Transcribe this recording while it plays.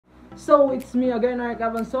So it's me again, Eric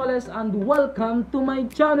Avansoles, and welcome to my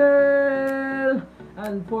channel!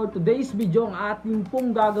 And for today's video, ang ating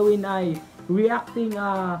pong gagawin ay reacting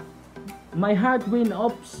My Heart Win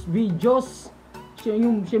Ops videos.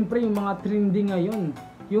 Siyempre yung mga trending ngayon,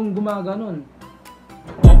 yung gumaganon.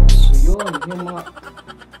 So yung mga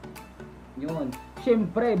yun.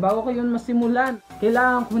 Siyempre, bago ko yun masimulan,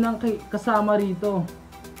 kailangan ko ng kasama rito.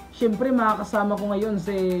 Siyempre, makakasama ko ngayon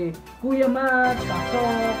si Kuya Matt,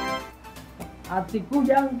 Pasok, at si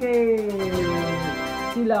Kuyang K.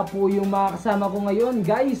 Sila po yung makakasama ko ngayon,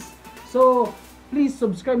 guys. So, please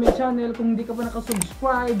subscribe my channel kung hindi ka pa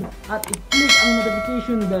nakasubscribe at i-click ang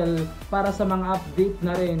notification bell para sa mga update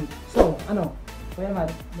na rin. So, ano? Kuya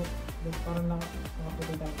Matt? Parang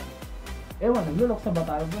nakaputi tayo. Ewan, naglulok sa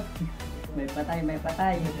batalo ba? May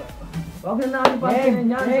patay. Huwag na natin pansinin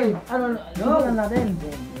yan. Ano, na natin.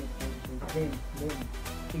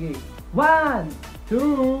 Sige. 1,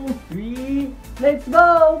 2, 3, let's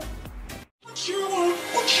go!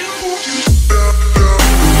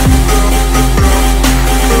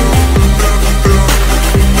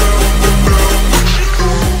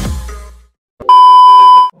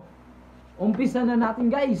 Umpisa na natin,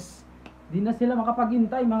 guys. Di na sila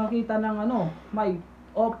makapaghintay, makakita ng may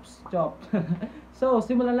ops chop. So,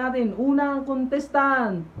 simulan natin. Unang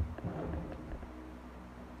contestant.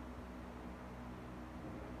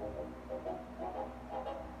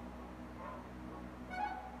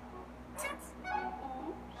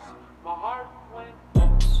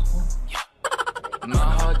 My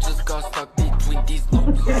heart just got stuck between these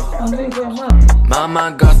loops. Ano yung Kuya Matt? Mama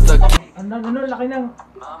got stuck. Ano, laki ng...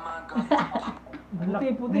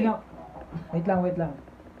 Puti. Wait lang.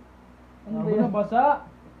 Ano ba yun? Basa?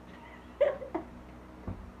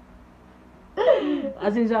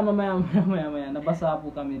 Asin siya mamaya. Nabasa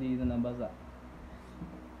po kami dito, nabasa.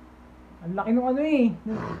 Ang laki nung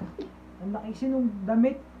ang laki sinong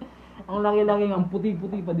damit. Ang laki-laki nga, ang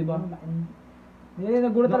puti-puti pa, di ba? Hindi,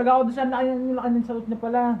 nagulat talaga ako doon sa laki ng suot niya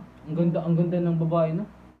pala. Ang ganda ng babae, no?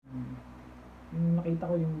 Yung nakita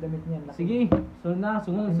ko yung damit niya. Laki. Sige,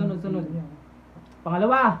 sunod.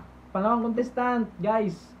 Pangalawang contestant,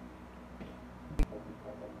 guys.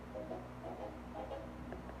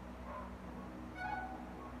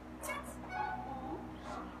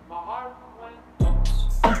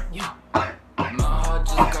 My heart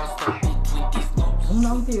just got stuck between these loops. Ano na,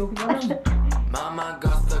 okay ka lang. Mama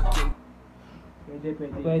got stuck in.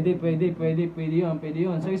 Pwede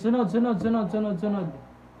yun. So, sunod.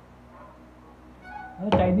 Ano,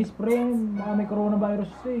 Chinese friend, baka may coronavirus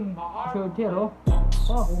Short hair, oh.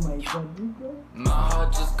 Oh my God. My heart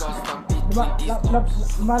just got stuck Diba, between these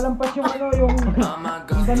loops. lumalampas yung Mama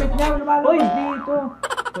got yung damit stuck. niya, lumalampas dito.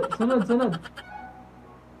 Sunod.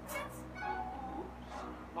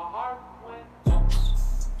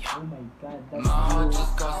 Oh my God, My heart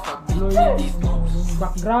just got stuck blue between these loops. yung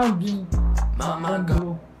background, yung Mama background got.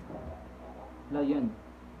 blue. La, yan.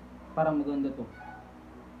 Parang maganda to.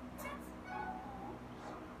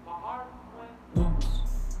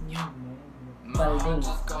 My heart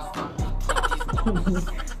just got stuck between these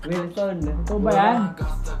loops. Wilson. Ito ba yan? Mama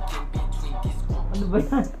got stuck in between these loops. Ano ba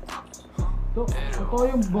yan? Ito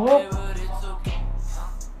yung buhok. But it's okay.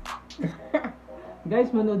 Guys,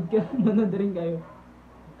 manood rin kayo.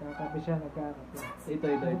 Nagkakape siya. Ito.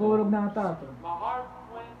 Nagulog na ata ito.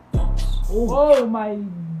 Oh, Oh my...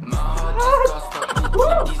 My heart just got stuck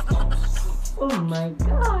between these loops. oh my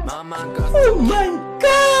God. Mama got stuck. Oh my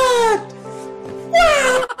God!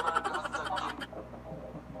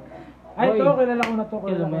 Ay, ito, Oy. kilala ko na to.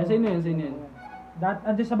 Kailan mo yan? Sino yan?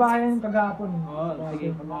 Andyan sa bahay yan kagahapon. Oh,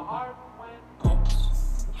 sige.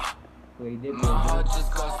 Pwede. My heart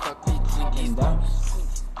just got stuck between these Ganda. loops.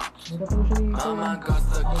 May katulong siya dito. Mama got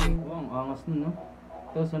stuck in. Oh, ang angas nun, no?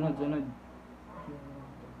 Ito, sunod.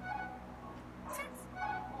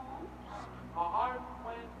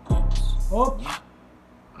 Oops!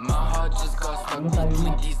 My heart just got stuck Ano sabi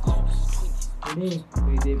mo? between these loops.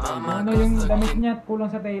 Pwede. Mama Ano got yung stuck damit in. niya at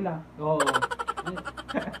kulang sa tela? Oo.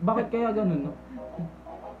 Bakit kaya ganun, no?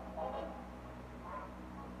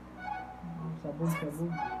 Sabog.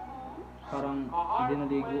 Parang hindi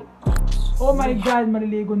naligo. Oh my God!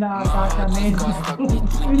 Maliligo na ata siya, men.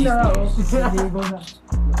 Yun na, maliligo na.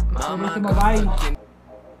 Pwede Mama sumabay. got stuck in.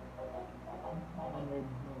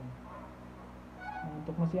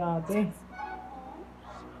 Nantok na si ate.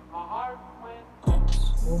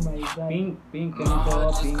 Oh my God. Pink. My Ganito, heart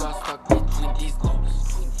just pink. got stuck between these loops.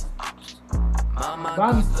 Mama got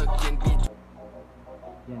Bang. stuck in between.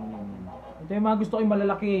 Yan. Ito yung mga gusto ko yung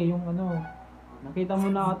malalaki. Yung Nakita mo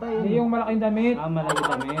na ata yun. Hindi yung malaking damit. Malaki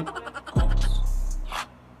damit.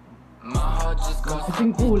 My heart just got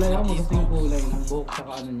Kasing kulay, magkasing kulay ng buhok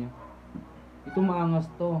saka ano niya. Ito maangas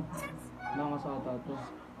to. Maangas ata to.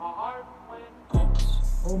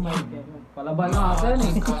 Oh my god. Palaban natin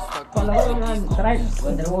eh. Palaban yan. Strike.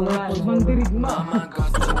 Wonder Woman. Pagmang dirigma.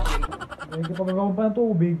 Ay, kapag gagawin pa ng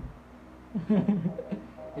tubig.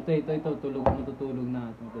 Ito. Tulog. Matutulog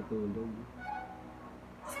na. Matutulog.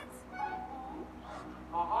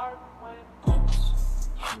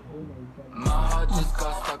 Oh my god.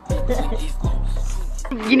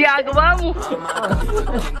 Ginagawa mo.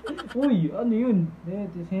 Uy, ano yun?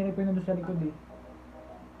 Hindi, sinirip ko na doon sa likod eh.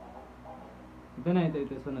 Ito na.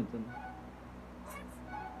 Sunod.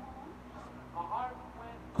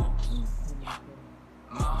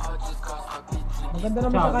 Maganda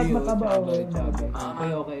naman siya kahit mataba. Okay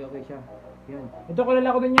siya. Yan. Ito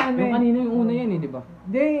kilala ko din yan, Yung men. kanina yung una yan eh, di ba?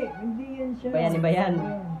 Hindi yan siya. Iba yan.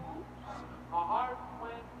 Yan,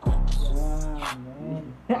 men.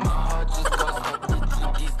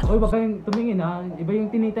 Uy, wag kayong tumingin ha. Iba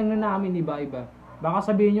yung tinitangnan namin, iba. Baka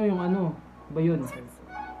sabihin nyo yung ano. Iba yun.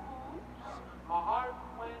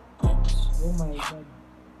 Oh my god.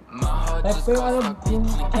 Type ko yung ano, yung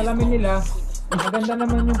salamin nila. Maganda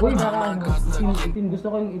naman yung pagkakaano. Itim. Gusto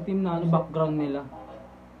ko yung itim na ano, background nila.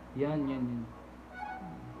 Yan.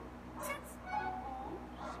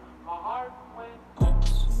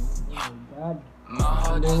 God.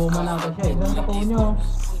 Hindi mo manata siya eh. Ilan tapo nyo?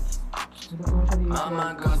 Ito po siya dito.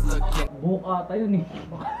 Buhok ata yun eh.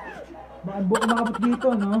 Baka buka makapit dito,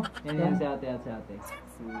 no? Yan si ate. Ang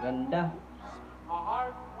ganda.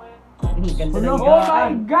 Ang ganda ng Oh my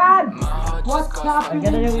higaan. god! What's Ang happening?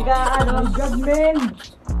 ganda ng higaan. Oh my god, man!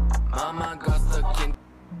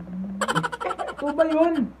 Ito ba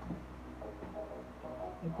yun?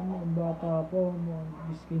 Ito mo, ang bata po.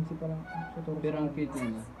 Diskinsi pa lang. Pero ang cute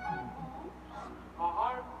niya.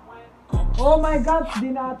 Oh my god! Di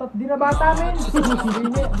na bata, men!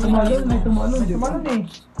 Tumalon, may tumalon. Tumalon eh.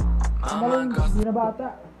 Tumalon, di na bata.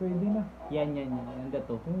 Pwede na. Yan. Ang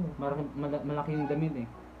dato. Malaki yung damit eh.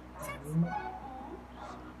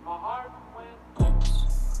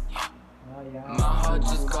 Ah, yan.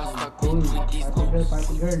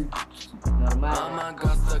 Party girl. Normal.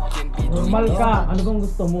 Normal ka. Ano bang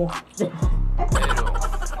gusto mo?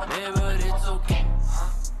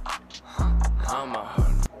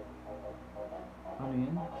 Ano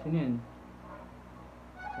yan? Sino yan?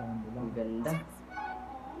 Ang ganda.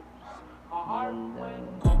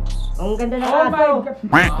 Ang ganda ng Oh my aso. god!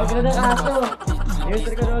 Ang ganda ng aso. Yung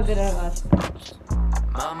trigger ko, ang ganda ng aso.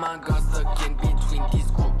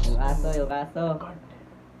 Yung aso.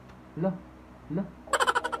 Hala.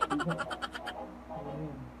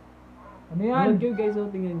 Ano yan? Yan guys, so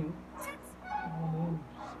tingnan nyo. Ano yan?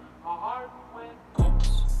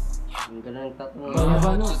 Ang ganda ng tattoo.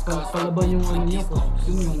 Palaban yung ano niya,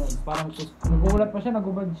 costume yung parang costume. Nagulat pa siya,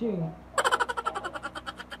 nagubad siya eh.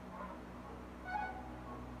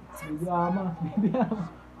 Baby ama. Oh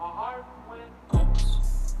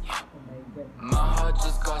my god.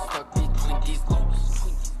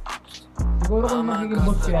 Siguro kung magiging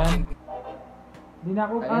boss ko yan, hindi na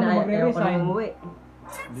ako magre-resign.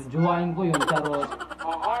 Jujuwain ko yung charot.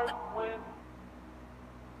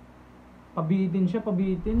 Pabitin siya.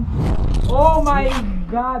 Oh my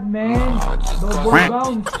god, man! Double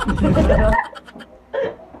bounce!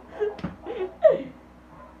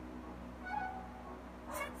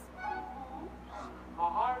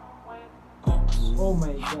 Oh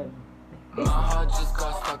my god.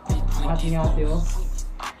 Ngati-ngati oh.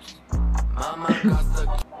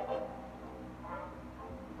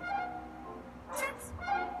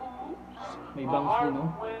 May bangs din oh.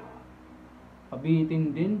 Pabitin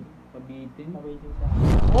din.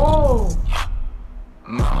 Oh!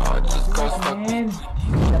 Man!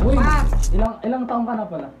 Uy, ilang taong ka na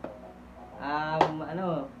pala?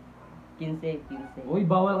 15. Uy,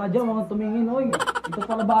 bawal ka dyan, mga tumingin, uy. Ito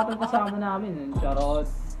pala batang kasama namin. Charot.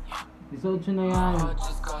 18 na yan.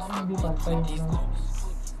 Hindi pantay mo.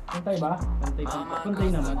 Pantay ba? Pantay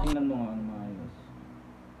naman. Tingnan mo nga ano maayos.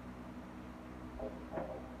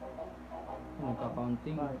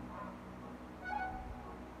 Nagka-counting.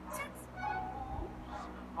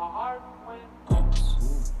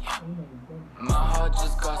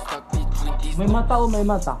 May mata o may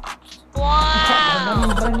mata?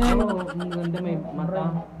 Ang ganda niya yun. Oo, ang ganda may mata.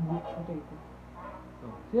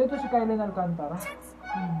 Sino ito si Kylan Alcantara?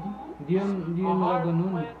 Hindi yun mga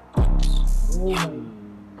ganun. Oh my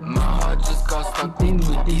Itim.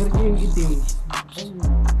 Favorite ko yung itim.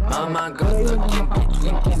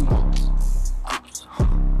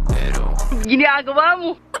 Ginagawa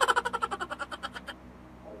mo.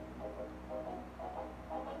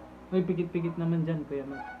 May pikit-pikit naman dyan, Kuya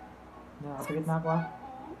Matt. Nakapikit na ako ah.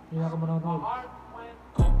 Hindi na ako manonood.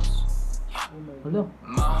 Hello?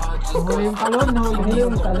 Nahuli yung talon, nahuli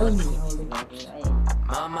yung talon. Ay,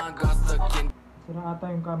 Mama got stuck in. Sira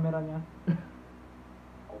ata yung camera niya.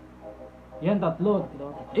 Yan, tatlo.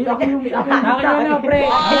 Eh, ako yung Akin yun na, pre!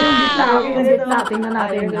 Akin yung gitna, akin yung gitna. Tingnan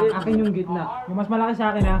natin. Akin yung gitna. Yung mas malaki sa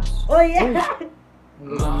akin ha. Uy! Ang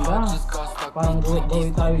ganda. Parang bawi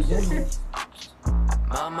tayo dyan.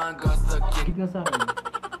 Mama got stuck in. Gitna sa akin.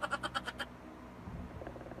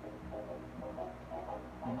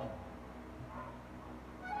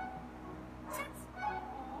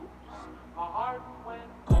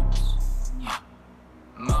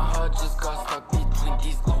 My heart just got stuck between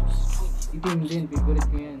these loops. Itim din, favorite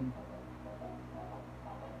ko yan.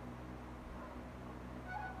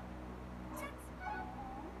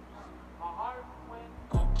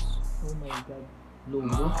 Oh my god. Lobo.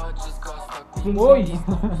 My heart just got stuck Pink. Uy!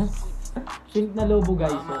 Pink na lobo,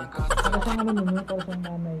 guys. Mama Oh. got Para stuck. siyang ano nun, para siyang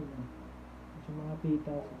nanay. Sa mga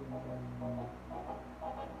tita.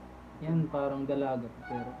 Yan, parang dalaga.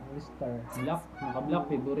 Pero Star. black, naka-black,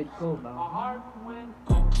 favorite ko. My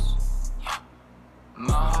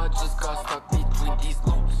heart just got stuck between these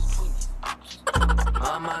loops.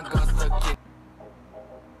 Mama got stuck in.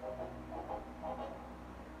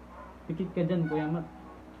 Pikit ka dyan, Kuya Mat.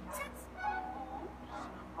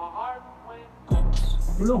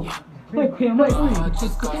 Ulong. Uy, Kuya Mat, uy. My heart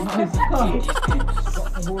just got stuck Ayos ka. between these loops.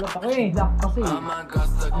 Nagulat ako eh. Black kasi. Mama got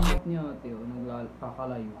stuck in. Ingat niya, Teo.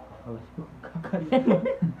 Kakalayo.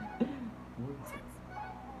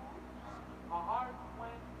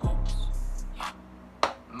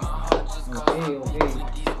 My heart just got Okay, stuck okay. between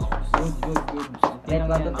these loops. Good, good, good. Okay Let lang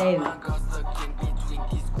 1 to yan. 10. Mama got stuck in between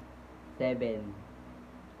these. 7.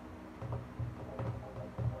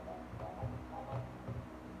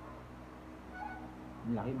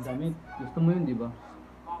 Laki damit. Gusto mo yun, di ba?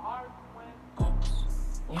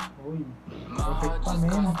 Uy. My heart pa, just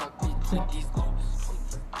man. got stuck between these loops.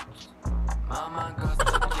 Mama got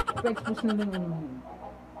stuck in. Pa-expose na lang ano.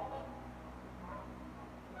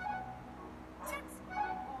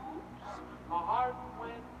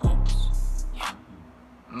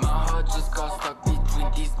 My heart just got stuck between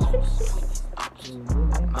these loops.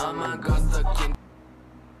 Mama got stuck in.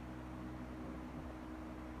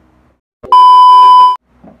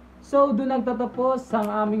 So, doon nagtatapos ang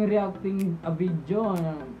aming reacting video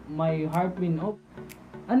ng My Heart Win Up.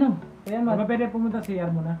 Ano? Kuya Diba Mat? pwede pumunta sa CR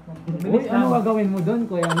mo na? Uy, Mabilis ano lang. gagawin mo doon,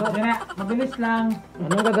 Kuya Mat? Yan na, mabilis lang.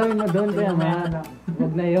 Ano gagawin mo doon, Kuya Mamaya Mat? na.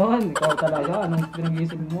 Huwag na yon. Ikaw talaga. Anong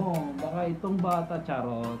pinag-isip mo? Baka itong bata,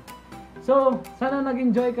 charot. So, sana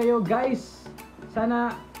nag-enjoy kayo, guys.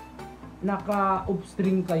 Sana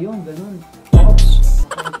naka-upstream kayo, ganun.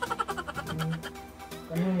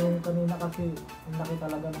 Kanina kasi, ang laki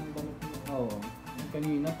talaga ng damit mo. Oo.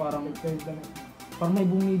 Kanina parang Picture damit. may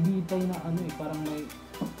bumibitay na ano eh, parang may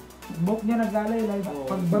Buhok niya naglalay, like, Oo.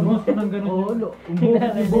 pag bagos ko ng ganun Oo, yun.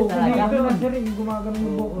 yung buhok Talaga. Dito lang siya rin, yung gumagano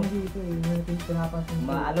yung buhok Oo. niya dito eh. Yung pinapansin ko.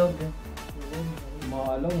 Maalog.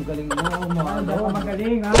 Maalong, galing mo, Hindi ka maalong.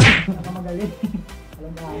 magaling ha? Hindi ka magaling.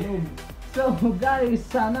 Alam ka alog. So guys,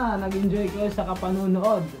 sana nag-enjoy kayo sa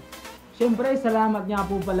kapanunood. Siyempre, salamat nga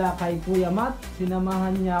po pala kay Kuya Mat.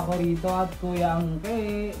 Sinamahan niya ako rito at Kuya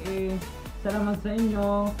Angke. Salamat sa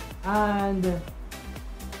inyo. And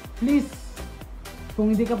please, kung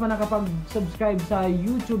hindi ka pa nakapag-subscribe sa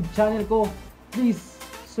YouTube channel ko, please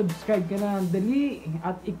subscribe ka na dali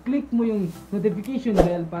at i-click mo yung notification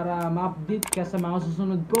bell para ma-update ka sa mga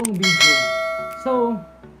susunod kong video. So,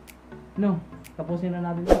 no, tapusin na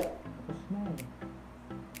natin ito. Tapos na eh.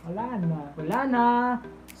 Wala na. Wala na.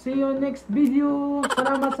 See you next video.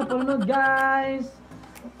 Salamat sa panonood, guys.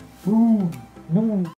 Boom! Boom!